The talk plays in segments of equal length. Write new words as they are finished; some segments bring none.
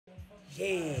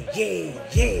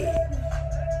Yeah.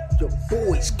 Your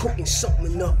boy's cooking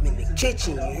something up in the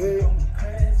kitchen, you heard?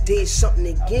 Did something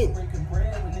again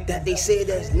that they said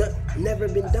has never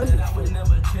been done before.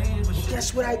 And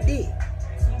guess what I did?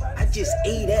 I just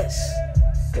A7X,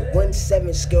 the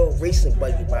 1/7 scale racing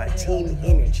buggy by Team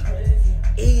Energy.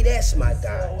 A7X, my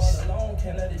guys.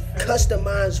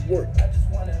 Customized work.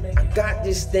 I got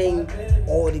this thing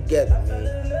all together,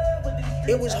 man.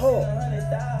 It was hard.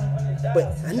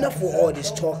 But enough with all this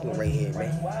talking right here,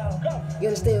 man. You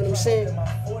understand what I'm saying?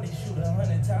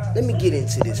 Let me get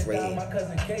into this right here.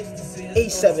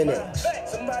 A7X,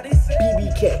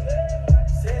 BBK,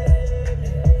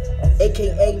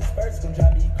 aka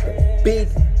the Big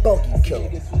Bulky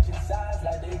Killer.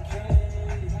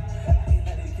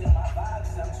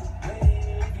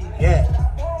 Yeah.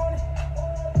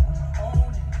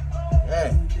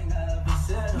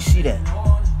 You see that?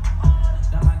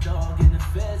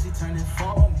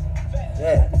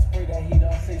 Yeah.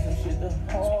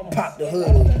 Pop the hood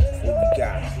on you for you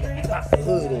guys. Pop the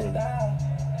hood on you.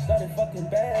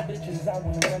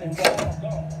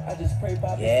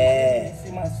 Yeah.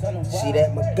 See that,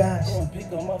 my guys?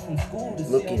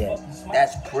 Look at that.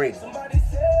 That's pretty.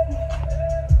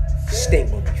 Stay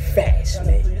with me fast,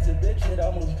 man.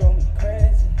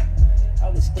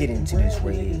 Let's get into this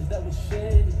right here.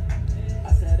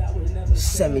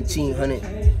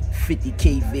 1750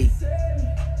 kV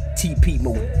TP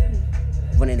motor.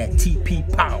 Running that TP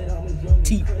power.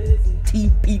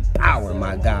 TP power,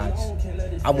 my guys.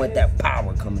 I want that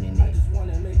power coming in there.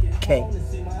 Okay.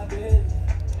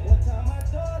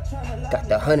 Got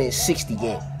the 160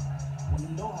 amp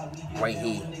right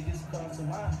here.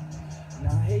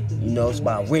 You know, it's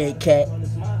by Red Cat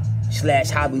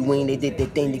 / Hobby Wing. They did their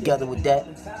thing together with that.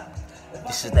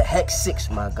 This is the Hex 6,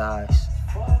 my guys.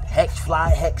 Hex Fly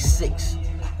Hex 6.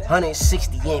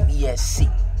 160 amp ESC.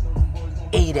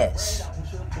 A7X.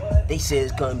 They said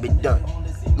it's gonna be done.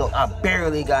 Look, I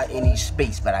barely got any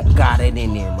space, but I got it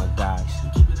in there, my guys.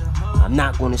 I'm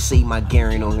not gonna say my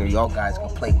guarantee on here. Y'all guys can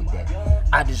play with that.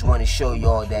 I just want to show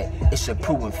y'all that it's a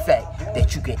proven fact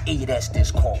that you can A7X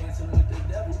this car.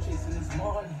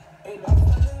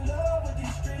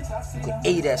 You can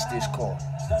A7X this car.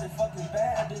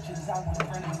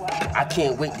 I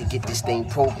can't wait to get this thing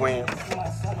programmed,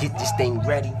 get this thing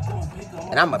ready.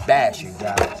 And I'm a basher,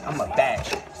 guys. I'm a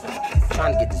basher. I'm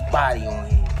trying to get this body on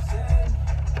here.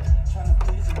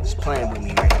 It's playing with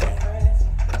me right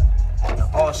now. And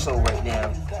also right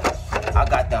now, I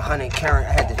got the 100 current.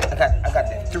 I got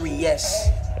the 3S.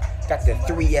 Got the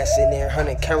 3S in there,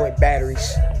 100 current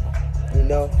batteries. You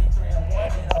know.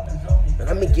 And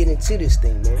I'm gonna get into this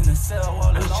thing, man. I'm just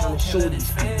trying to show these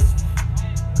people.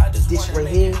 This right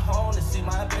here.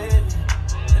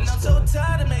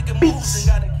 Beast.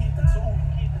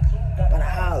 But I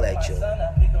holler at you.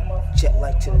 Jet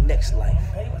light to the next life.